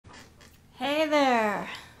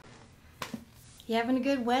You having a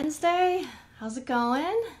good Wednesday? How's it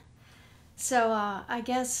going? So I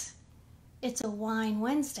guess it's a Wine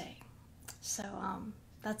Wednesday. So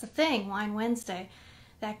that's a thing, Wine Wednesday.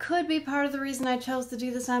 That could be part of the reason I chose to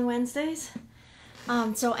do this on Wednesdays.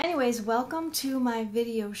 So anyways, welcome to my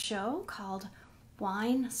video show called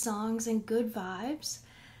Wine, Songs, and Good Vibes.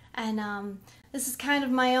 And this is kind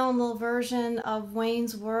of my own little version of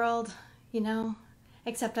Wayne's World, you know,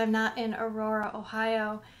 except I'm not in Aurora,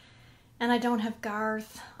 Ohio, and I don't have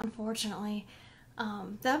Garth, unfortunately.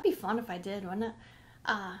 That'd be fun if I did, wouldn't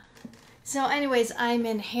it? So anyways, I'm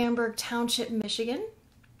in Hamburg Township, Michigan,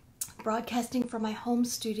 broadcasting from my home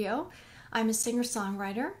studio. I'm a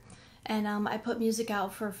singer-songwriter, and I put music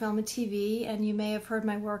out for film and TV, and you may have heard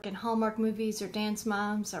my work in Hallmark movies or Dance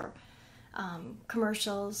Moms or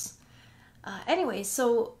commercials. Anyway,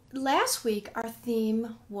 so last week our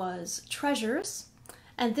theme was treasures,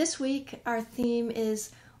 and this week our theme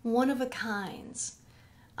is one-of-a-kinds.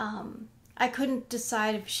 I couldn't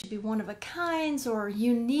decide if it should be one-of-a-kinds or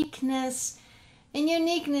uniqueness, and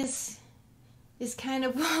uniqueness is kind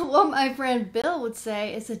of what my friend Bill would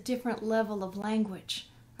say is a different level of language.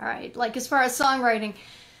 All right, like as far as songwriting.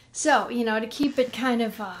 So, you know, to keep it kind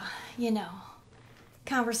of, you know,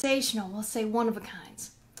 conversational, we'll say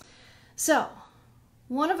one-of-a-kinds. So,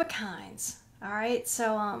 one-of-a-kinds, all right?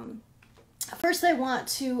 So, first I want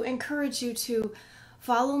to encourage you to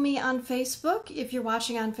follow me on Facebook if you're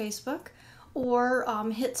watching on Facebook, or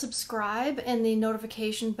hit subscribe and the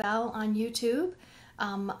notification bell on YouTube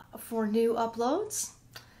for new uploads.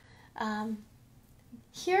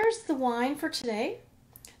 Here's the wine for today.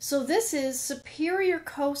 So this is Superior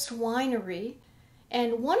Coast Winery,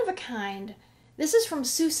 and one-of-a-kind. This is from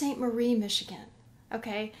Sault Ste. Marie, Michigan.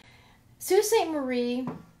 Okay, Sault Ste. Marie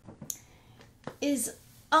is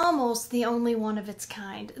almost the only one of its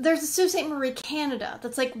kind. There's a Sault Ste. Marie, Canada,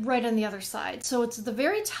 that's like right on the other side. So it's at the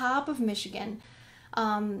very top of Michigan,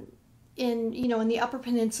 in the Upper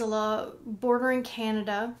Peninsula, bordering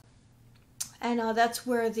Canada, and that's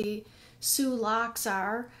where the Soo Locks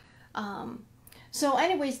are. So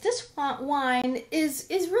anyways, this wine is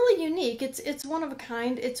really unique. It's one of a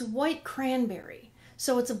kind. It's white cranberry.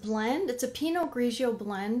 So it's a blend. It's a Pinot Grigio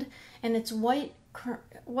blend, and it's white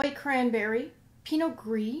cranberry, Pinot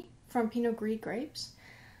Gris from Pinot Gris grapes.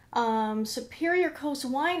 Superior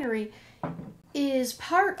Coast Winery is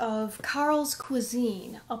part of Karl's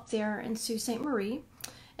Cuisine up there in Sault Ste. Marie,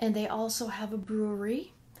 and they also have a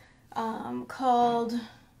brewery called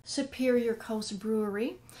Superior Coast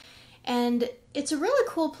Brewery. And it's a really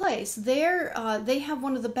cool place. They have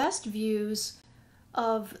one of the best views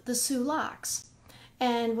of the Soo Locks.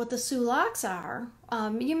 And what the Soo Locks are,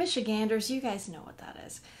 you Michiganders, you guys know what that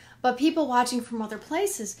is. But people watching from other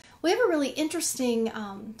places, we have a really interesting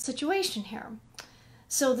situation here.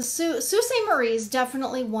 So the Sault Ste. Marie is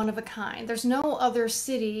definitely one of a kind. There's no other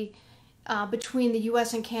city between the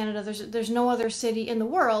U.S. and Canada. There's no other city in the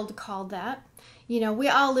world called that. You know, we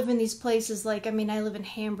all live in these places like, I live in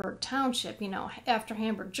Hamburg Township, you know, after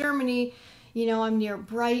Hamburg, Germany. You know, I'm near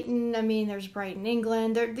Brighton. There's Brighton,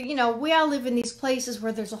 England. You know, we all live in these places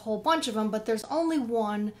where there's a whole bunch of them, but there's only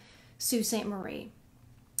one Sault Ste. Marie.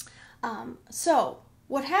 So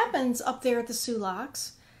what happens up there at the Soo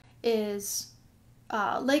Locks is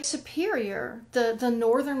Lake Superior, the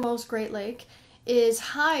northernmost Great Lake, is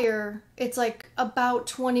higher. It's like about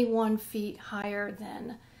 21 feet higher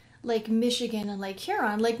than Lake Michigan and Lake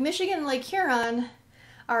Huron. Lake Michigan and Lake Huron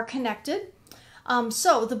are connected.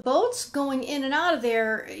 So the boats going in and out of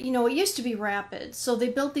there, you know, it used to be rapids. So they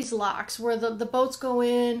built these locks where the boats go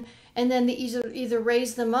in, and then they either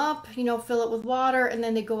raise them up, you know, fill it with water, and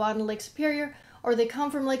then they go out into Lake Superior, or they come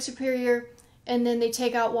from Lake Superior, and then they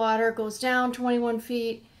take out water, it goes down 21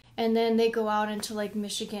 feet, and then they go out into Lake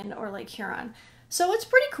Michigan or Lake Huron. So it's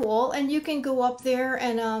pretty cool, and you can go up there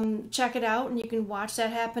and check it out, and you can watch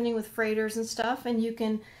that happening with freighters and stuff, and you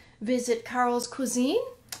can visit Karl's Cuisine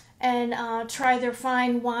and try their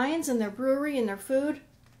fine wines and their brewery and their food.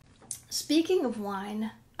 Speaking of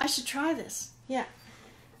wine, I should try this. Yeah.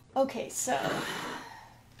 Okay, so,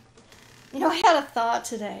 you know, I had a thought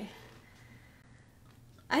today.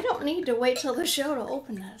 I don't need to wait till the show to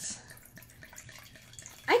open this.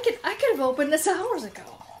 I could have opened this hours ago.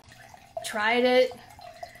 Tried it.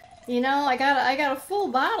 You know, I got a full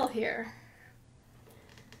bottle here.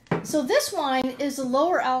 So this wine is a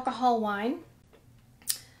lower alcohol wine.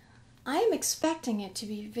 I am expecting it to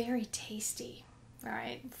be very tasty. All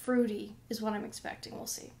right, fruity is what I'm expecting. We'll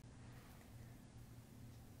see.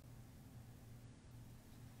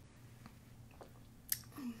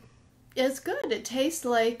 It's good. It tastes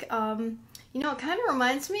like, you know, it kind of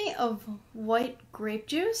reminds me of white grape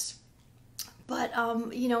juice, But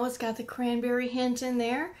you know, it's got the cranberry hint in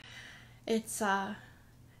there. It's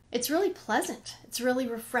really pleasant. It's really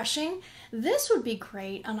refreshing. This would be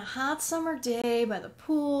great on a hot summer day by the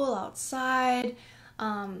pool, outside.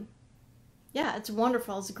 Yeah, it's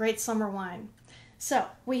wonderful. It's a great summer wine. So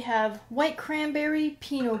we have white cranberry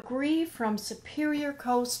Pinot Gris from Superior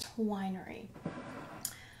Coast Winery.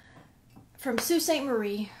 From Sault Ste.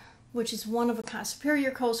 Marie, which is one of a kind.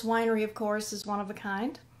 Superior Coast Winery, of course, is one of a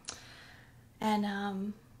kind.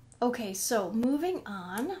 And, okay, so moving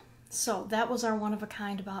on. So that was our one of a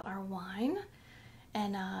kind about our wine.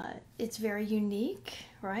 And it's very unique,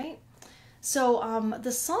 right? So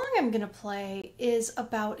the song I'm going to play is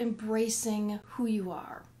about embracing who you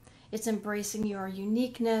are. It's embracing your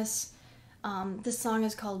uniqueness. This song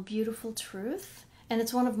is called Beautiful Truth. And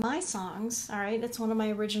it's one of my songs, all right? It's one of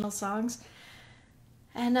my original songs.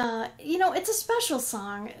 And, you know, it's a special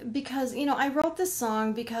song because, you know, I wrote this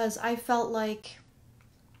song because I felt like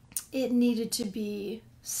it needed to be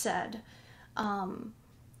said.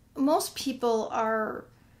 Most people are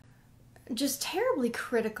just terribly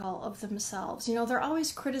critical of themselves. You know, they're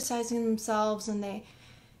always criticizing themselves, and they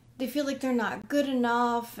feel like they're not good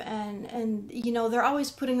enough, and you know, they're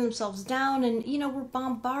always putting themselves down. And, you know, we're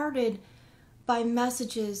bombarded by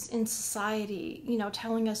messages in society, you know,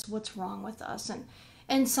 telling us what's wrong with us,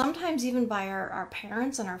 and sometimes even by our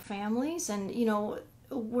parents and our families. And, you know,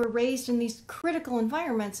 we're raised in these critical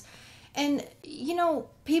environments. And, you know,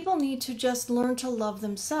 people need to just learn to love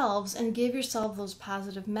themselves and give yourself those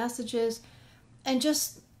positive messages and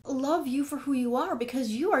just love you for who you are,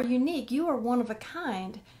 because you are unique. You are one of a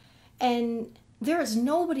kind. And there is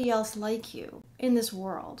nobody else like you in this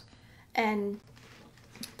world. And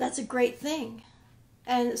that's a great thing.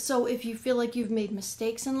 And so if you feel like you've made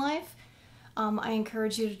mistakes in life, I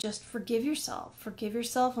encourage you to just forgive yourself. Forgive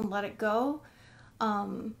yourself and let it go.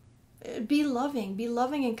 Be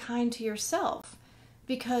loving and kind to yourself,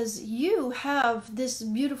 because you have this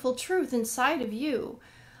beautiful truth inside of you.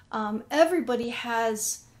 Everybody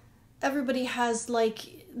has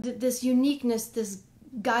like this uniqueness, this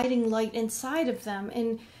guiding light inside of them,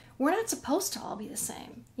 and we're not supposed to all be the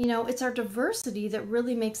same. You know, it's our diversity that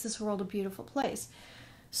really makes this world a beautiful place.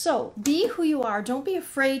 So be who you are. Don't be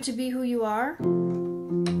afraid to be who you are.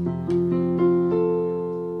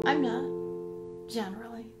 I'm not,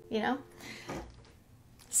 generally, you know.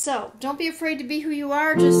 So don't be afraid to be who you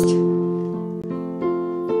are. Just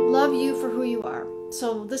love you for who you are.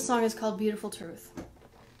 So this song is called Beautiful Truth.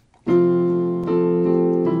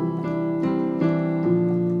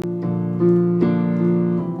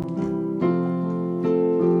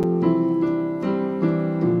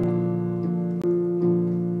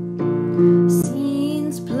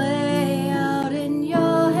 Scenes play out in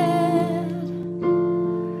your head,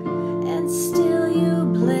 and still you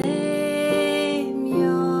blame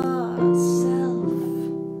yourself.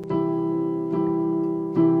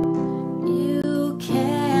 You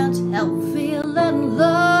can't help feeling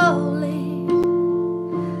lonely,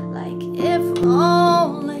 like if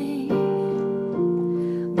only,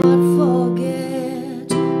 but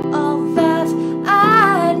forget all that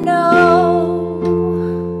I know.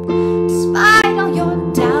 Despite all your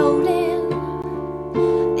doubting,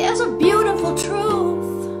 there's a beautiful truth.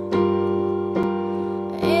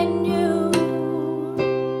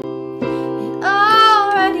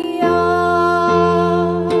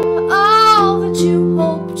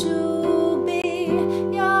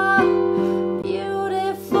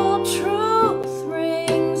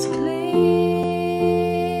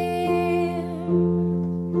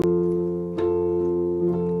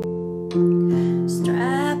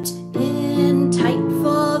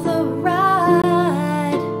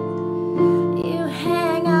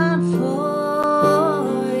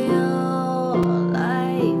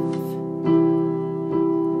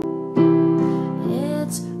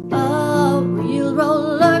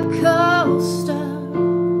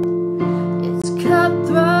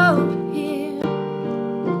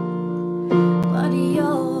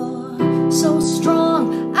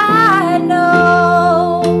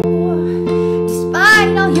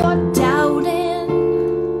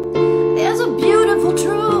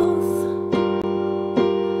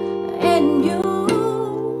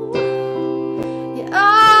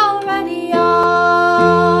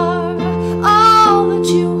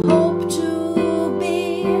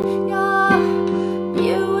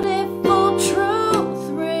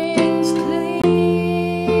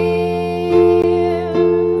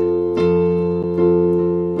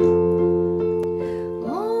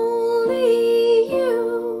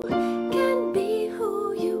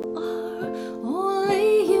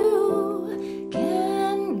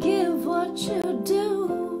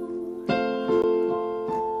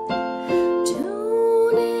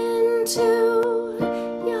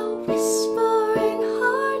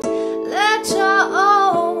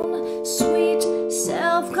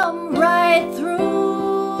 come right through.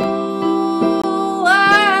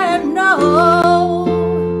 I know,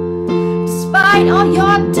 despite all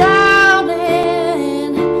your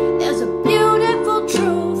doubting, there's a beautiful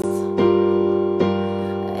truth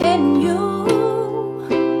in you.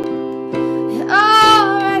 You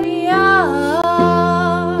already are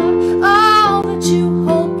all that you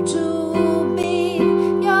hope to be.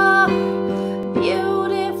 Your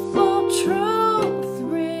beautiful truth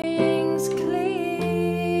rings clear.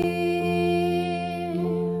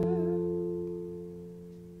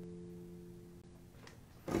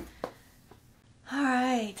 All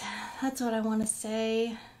right, that's what I want to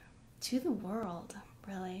say to the world,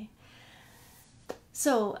 really.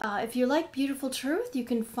 So if you like Beautiful Truth, you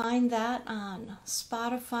can find that on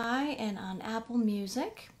Spotify and on Apple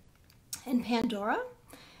Music and Pandora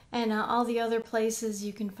and all the other places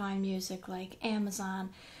you can find music, like Amazon.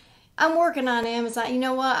 I'm working on Amazon. You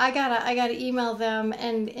know what? I gotta email them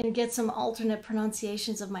and get some alternate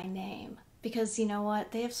pronunciations of my name, because you know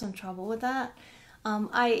what? They have some trouble with that.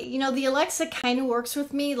 The Alexa kind of works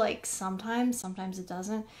with me, like sometimes it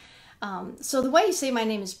doesn't. So the way you say my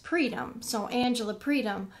name is Predhomme, so Angela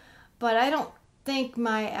Predhomme, but I don't think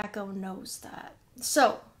my Echo knows that.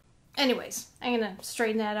 So anyways, I'm going to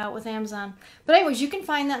straighten that out with Amazon. But anyways, you can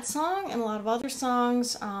find that song and a lot of other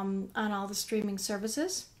songs on all the streaming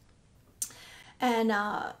services. And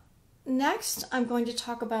next, I'm going to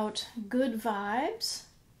talk about Good Vibes.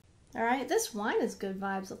 All right, this wine is good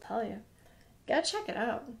vibes, I'll tell you. Gotta check it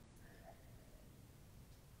out.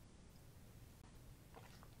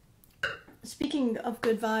 Speaking of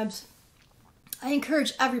good vibes, I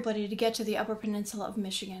encourage everybody to get to the Upper Peninsula of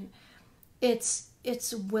Michigan. It's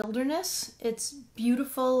wilderness. It's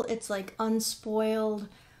beautiful. It's like unspoiled.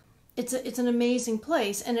 It's an amazing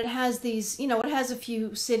place, and it has these. It has a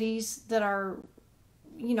few cities that are,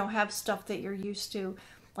 have stuff that you're used to,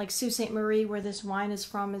 like Sault Ste. Marie, where this wine is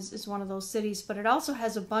from, is one of those cities. But it also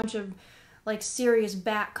has a bunch of like serious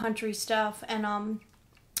backcountry stuff, and a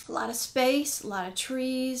lot of space, a lot of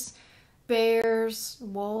trees, bears,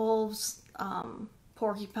 wolves,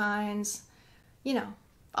 porcupines,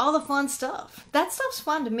 all the fun stuff. That stuff's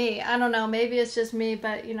fun to me. I don't know, maybe it's just me,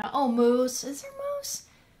 but oh, moose. Is there moose?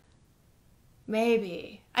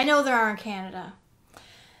 Maybe. I know there are in Canada.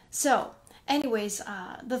 So, anyways,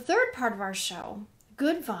 the third part of our show,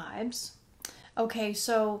 Good Vibes. Okay,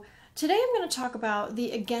 so today I'm going to talk about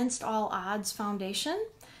the Against All Odds Foundation.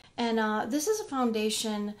 And this is a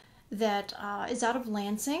foundation that is out of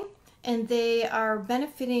Lansing, and they are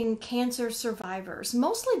benefiting cancer survivors,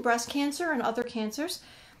 mostly breast cancer and other cancers.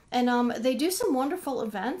 And they do some wonderful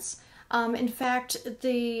events. In fact,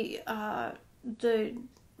 the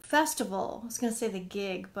festival, I was going to say the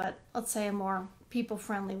gig, but let's say a more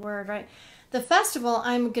people-friendly word, right? The festival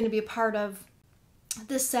I'm going to be a part of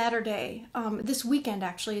this Saturday, this weekend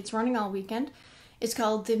actually, it's running all weekend. It's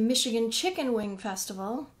called the Michigan Chicken Wing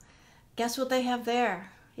Festival. Guess what they have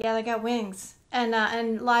there? Yeah, they got wings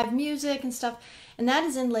and live music and stuff. And that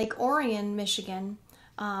is in Lake Orion, Michigan,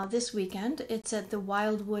 this weekend. It's at the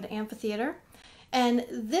Wildwood Amphitheater. And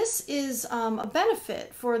this is a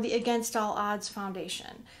benefit for the Against All Odds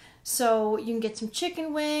Foundation. So you can get some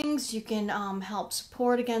chicken wings, you can help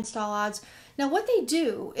support Against All Odds. Now what they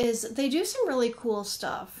do is they do some really cool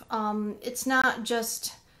stuff. It's not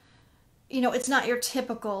just, it's not your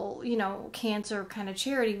typical, cancer kind of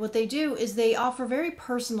charity. What they do is they offer very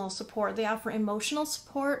personal support. They offer emotional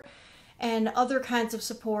support and other kinds of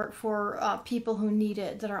support for people who need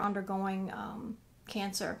it, that are undergoing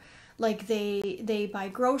cancer. Like they buy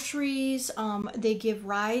groceries, they give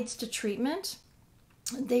rides to treatment.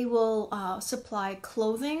 They will supply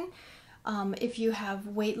clothing if you have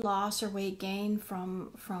weight loss or weight gain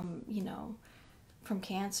from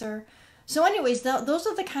cancer. So anyways, those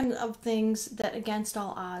are the kind of things that Against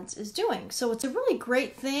All Odds is doing. So it's a really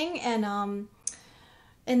great thing, and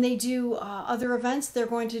they do other events. They're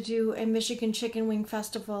going to do a Michigan Chicken Wing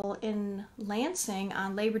Festival in Lansing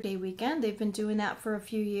on Labor Day weekend. They've been doing that for a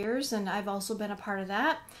few years, and I've also been a part of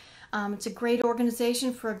that. It's a great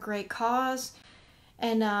organization for a great cause.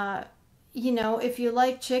 And, if you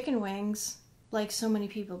like chicken wings, like so many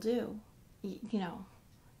people do,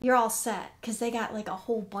 you're all set, because they got like a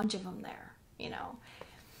whole bunch of them there,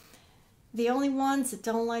 The only ones that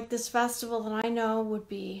don't like this festival that I know would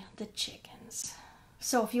be the chickens.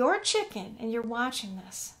 So if you're a chicken and you're watching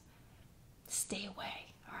this, stay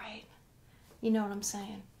away, all right? You know what I'm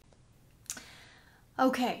saying?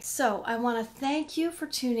 Okay, so I want to thank you for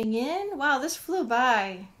tuning in. Wow, this flew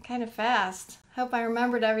by kind of fast. Hope I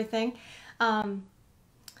remembered everything.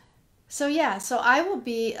 So I will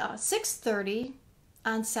be 6:30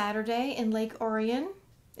 on Saturday in Lake Orion.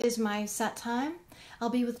 is my set time. I'll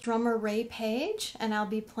be with drummer Ray Page, and I'll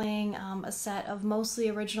be playing a set of mostly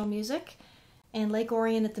original music in Lake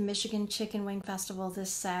Orion at the Michigan Chicken Wing Festival this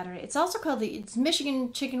Saturday. It's also called the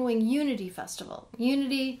Michigan Chicken Wing Unity Festival.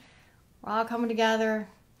 Unity, we're all coming together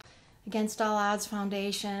against all odds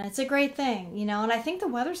foundation. It's a great thing, you know, and I think the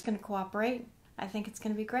weather's going to cooperate. I think it's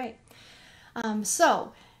going to be great.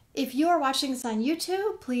 So if you are watching this on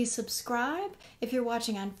YouTube, please subscribe. If you're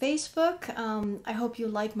watching on Facebook, I hope you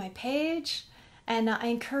like my page. And I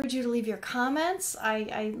encourage you to leave your comments.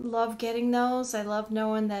 I love getting those. I love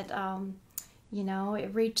knowing that, you know,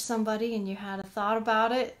 it reached somebody and you had a thought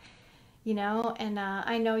about it, you know. And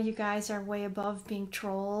I know you guys are way above being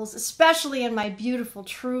trolls, especially in my Beautiful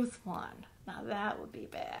Truth one. Now that would be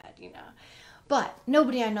bad, you know. But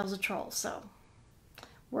nobody I know is a troll, so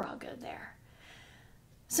we're all good there.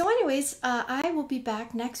 So anyways, I will be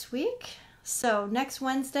back next week. So next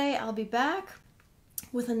Wednesday, I'll be back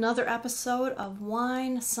with another episode of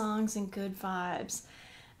Wine, Songs, and Good Vibes.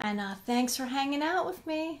 And thanks for hanging out with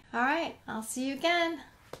me. All right, I'll see you again.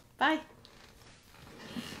 Bye.